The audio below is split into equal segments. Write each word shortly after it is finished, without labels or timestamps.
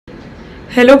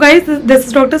Hello guys, this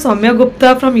is Dr. Soumya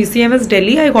Gupta from UCMS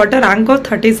Delhi. I got a rank of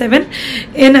 37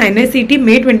 in inicet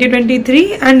May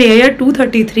 2023 and AIR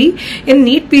 233 in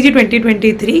NEETPG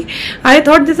 2023. I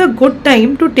thought this is a good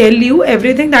time to tell you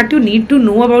everything that you need to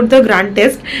know about the grant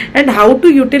test and how to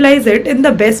utilize it in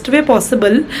the best way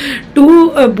possible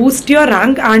to boost your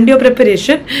rank and your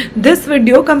preparation. This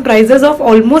video comprises of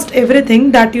almost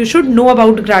everything that you should know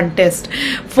about grant test.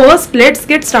 First, let's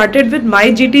get started with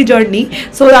my GT journey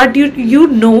so that you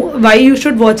know why you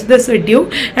should watch this video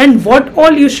and what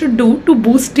all you should do to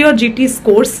boost your GT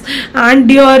scores and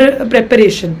your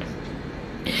preparation.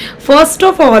 First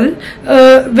of all,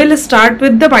 we'll start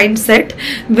with the mindset,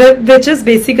 which is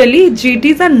basically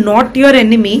GTs are not your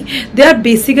enemy. They are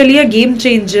basically a game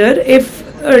changer if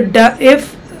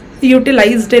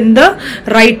utilized in the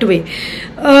right way.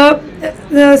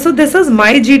 So this is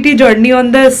my GT journey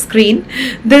on the screen.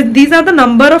 These are the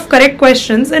number of correct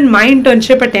questions in my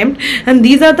internship attempt and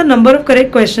these are the number of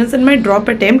correct questions in my drop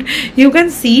attempt. You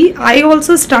can see I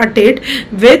also started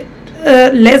with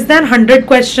less than 100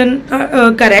 question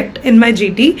correct in my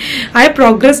GT. I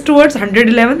progressed towards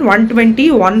 111,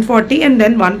 120, 140 and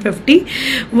then 150.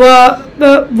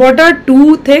 What are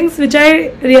two things which I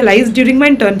realized during my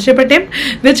internship attempt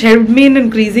which helped me in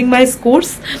increasing my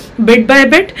scores bit by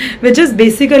bit, which is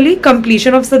basically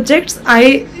completion of subjects.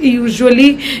 I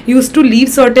usually used to leave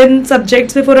certain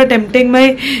subjects before attempting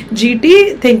my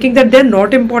GT thinking that they are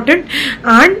not important,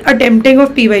 and attempting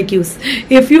of PYQs.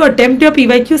 If you attempt your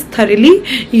PYQs thoroughly,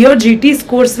 your GT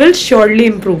scores will surely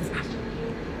improve.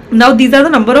 Now these are the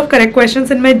number of correct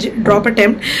questions in my drop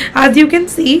attempt. As you can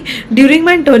see, during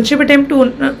my internship attempt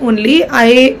only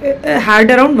I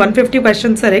had around 150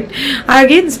 questions correct. I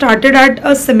again started at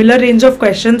a similar range of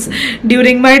questions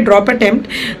during my drop attempt.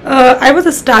 I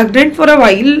was stagnant for a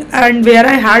while and where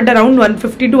I had around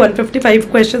 150 to 155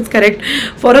 questions correct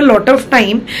for a lot of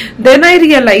time. Then I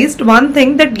realized one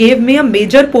thing that gave me a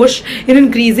major push in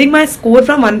increasing my score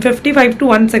from 155 to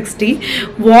 160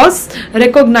 was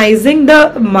recognizing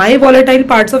my volatile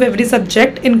parts of every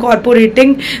subject,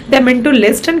 incorporating them into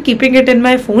list and keeping it in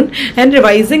my phone and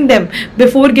revising them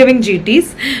before giving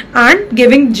GTs and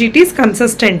giving GTs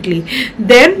consistently.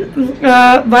 Then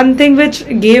one thing which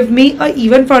gave me a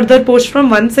even further push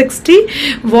from 160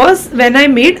 was when I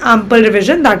made ample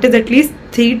revision, that is at least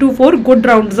 3 to 4 good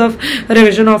rounds of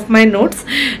revision of my notes,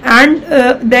 and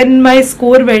then my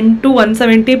score went to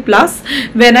 170 plus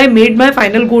when I made my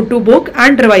final go-to book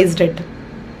and revised it.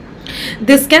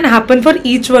 This can happen for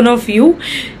each one of you.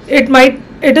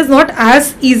 It is not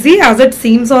as easy as it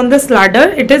seems on this ladder.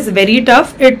 It is very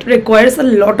tough. It requires a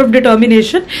lot of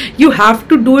determination. You have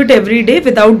to do it every day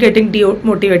without getting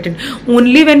demotivated.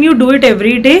 Only when you do it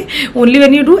every day, only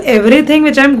when you do everything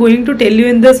which I am going to tell you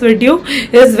in this video,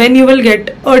 is when you will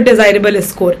get a desirable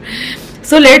score.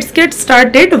 So let's get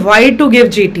started. Why to give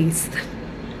GTs?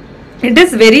 It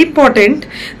is very important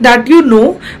that you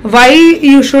know why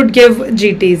you should give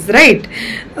GTs, right?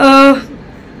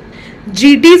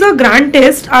 GTs or grant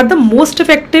tests are the most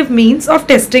effective means of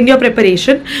testing your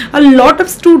preparation. A lot of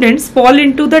students fall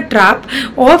into the trap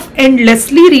of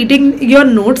endlessly reading your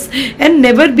notes and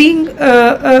never being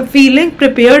feeling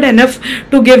prepared enough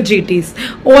to give GTs.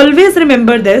 Always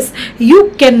remember this: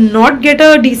 you cannot get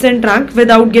a decent rank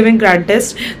without giving grant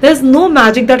tests. There is no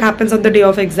magic that happens on the day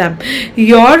of exam.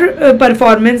 Your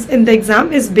performance in the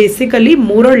exam is basically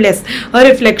more or less a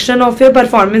reflection of your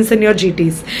performance in your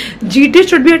GTs. GTs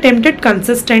should be attempted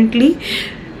consistently.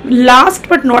 Last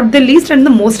but not the least and the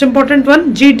most important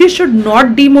one, GT should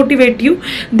not demotivate you.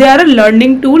 They are a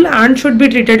learning tool and should be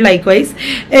treated likewise.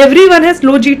 Everyone has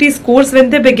low GT scores when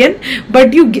they begin,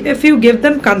 but if you give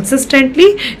them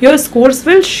consistently, your scores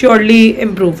will surely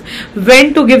improve.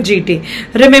 When to give GT?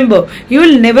 Remember, you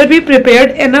will never be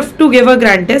prepared enough to give a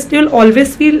grant test. You will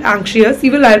always feel anxious.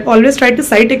 You will always try to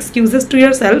cite excuses to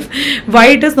yourself why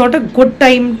it is not a good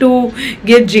time to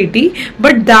give GT.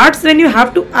 But that's when you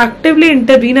have to actively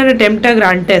intervene and attempt a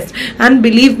grant test, and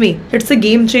believe me, it's a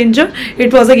game changer.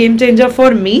 It was a game changer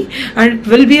for me and it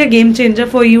will be a game changer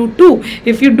for you too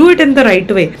if you do it in the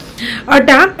right way.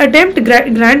 Attempt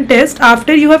grant test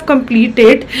after you have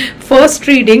completed first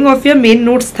reading of your main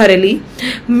notes thoroughly.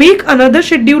 Make another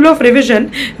schedule of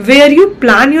revision where you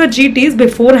plan your GTs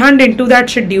beforehand into that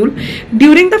schedule.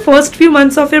 During the first few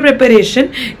months of your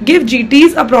preparation, give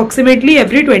GTs approximately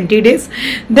every 20 days.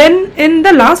 Then in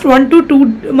the last 1 to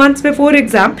 2 months before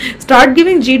exam, start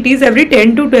giving GTs every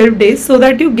 10 to 12 days so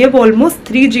that you give almost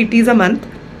 3 GTs a month.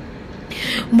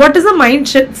 What is a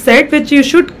mindset which you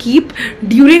should keep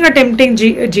during attempting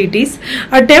GTs?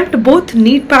 Attempt both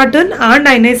NEET pattern and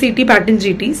inicet pattern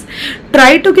GTs.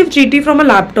 Try to give GT from a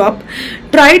laptop.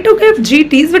 Try to give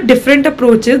GTs with different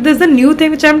approaches. This is a new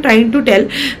thing which I am trying to tell.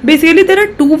 Basically, there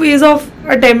are two ways of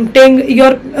attempting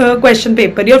your question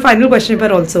paper, your final question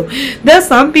paper also. There are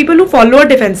some people who follow a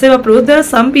defensive approach. There are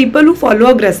some people who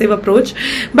follow aggressive approach.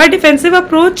 By defensive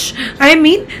approach, I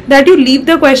mean that you leave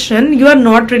the question you are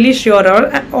not really sure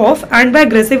of, and by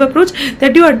aggressive approach,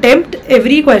 that you attempt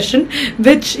every question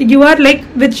which you are like,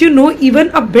 which you know even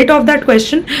a bit of that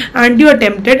question and you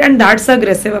attempt it, and that's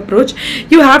aggressive approach.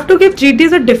 You have to give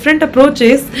GTs with different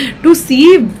approaches to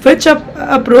see which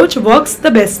approach works the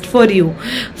best for you.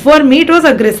 For me, it was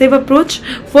aggressive approach.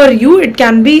 For you, it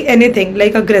can be anything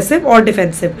like aggressive or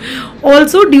defensive.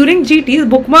 Also, during GTs,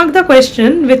 bookmark the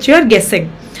question which you are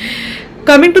guessing.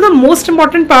 Coming to the most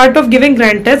important part of giving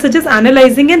grant test, which is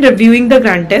analyzing and reviewing the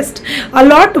grant test.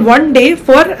 Allot 1 day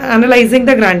for analyzing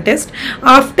the grant test.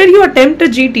 After you attempt a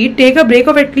GT, take a break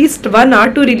of at least 1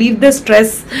 hour to relieve the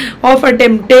stress of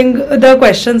attempting the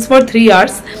questions for 3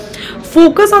 hours.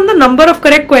 Focus on the number of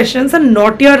correct questions and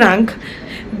not your rank.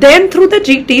 Then through the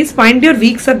GTs, find your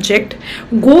weak subject.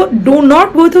 Do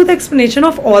not go through the explanation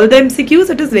of all the MCQs.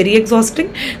 It is very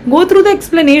exhausting. Go through the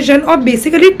explanation of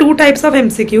basically 2 types of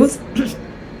MCQs.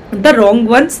 The wrong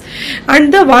ones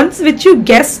and the ones which you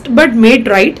guessed but made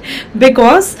right,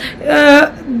 because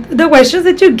the questions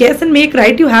that you guess and make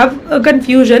right, you have a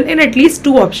confusion in at least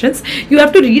 2 options. You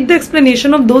have to read the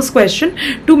explanation of those questions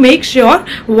to make sure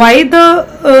why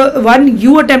the one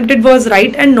you attempted was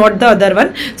right and not the other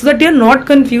one, so that you are not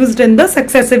confused in the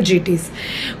successive GTs.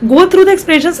 Go through the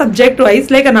explanation subject wise,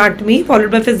 like anatomy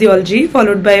followed by physiology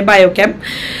followed by biochem.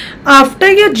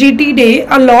 After your GT day,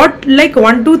 allot like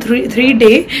 1 to 3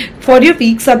 day for your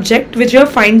weak subject which you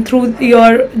find through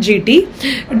your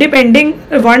GT, depending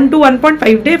 1 to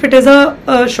 1.5 day if it is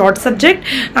a short subject,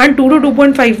 and 2 to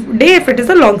 2.5 day if it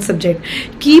is a long subject.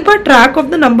 Keep a track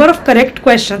of the number of correct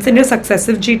questions in your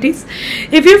successive GTs.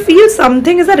 If you feel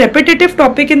something is a repetitive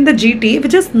topic in the GT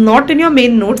which is not in your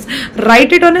main notes,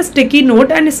 write it on a sticky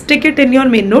note and stick it in your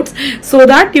main notes so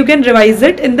that you can revise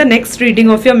it in the next reading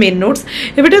of your main notes.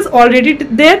 If it is already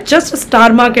there, just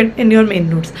star mark it in your main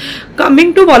notes.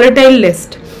 Coming to volatile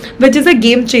list, which is a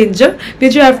game changer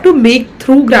which you have to make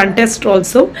through grant test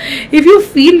also. If you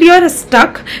feel you are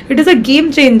stuck, it is a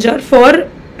game changer for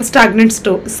stagnant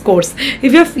scores.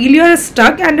 If you feel you are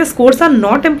stuck and your scores are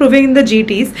not improving in the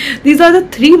GTs, these are the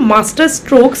 3 master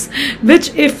strokes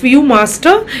which if you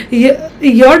master,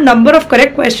 your number of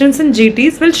correct questions in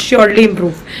GTs will surely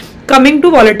improve. Coming to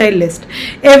volatile list,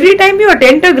 every time you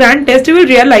attempt a grant test, you will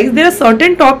realize there are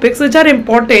certain topics which are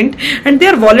important and they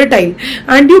are volatile,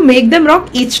 and you make them wrong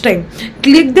each time.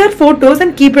 Click their photos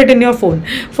and keep it in your phone.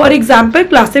 For example,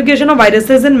 classification of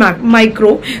viruses in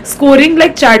micro, scoring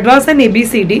like Chadwas and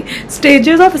ABCD,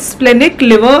 stages of splenic,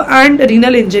 liver and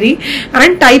renal injury,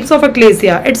 and types of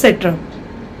achalasia, etc.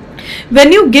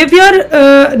 When you give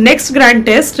your next grant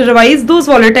test, revise those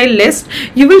volatile lists.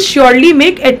 You will surely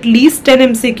make at least 10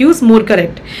 MCQs more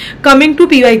correct. Coming to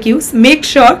PYQs, make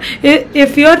sure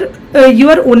if you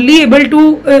will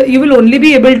only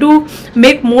be able to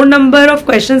make more number of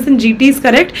questions in GTs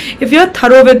correct if you are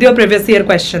thorough with your previous year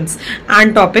questions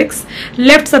and topics.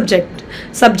 Left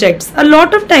subjects. A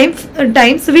lot of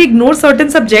times we ignore certain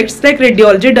subjects like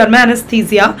radiology, derma,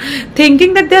 anesthesia,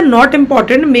 thinking that they are not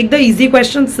important, make the easy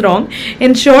questions wrong.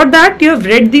 Ensure that you have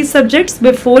read these subjects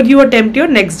before you attempt your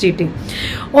next GT.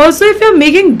 Also, if you are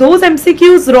making those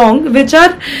MCQs wrong, which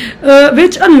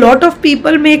a lot of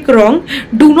people make wrong,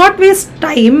 do not waste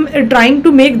time trying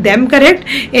to make them correct.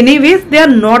 Anyways, they are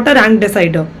not a rank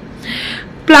decider.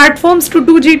 Platforms to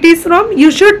do GTs from, you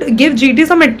should give GTs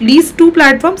from at least 2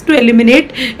 platforms to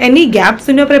eliminate any gaps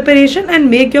in your preparation and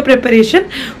make your preparation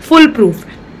foolproof.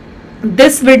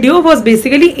 This video was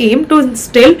basically aimed to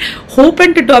instill hope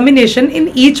and determination in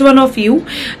each one of you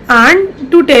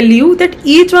and to tell you that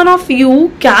each one of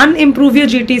you can improve your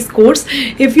GT scores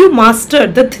if you master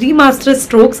the 3 master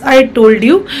strokes I told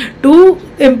you to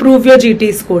improve your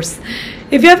GT scores.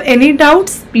 If you have any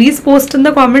doubts, please post in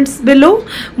the comments below.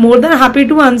 More than happy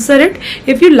to answer it.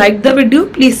 If you liked the video,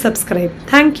 please subscribe.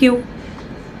 Thank you.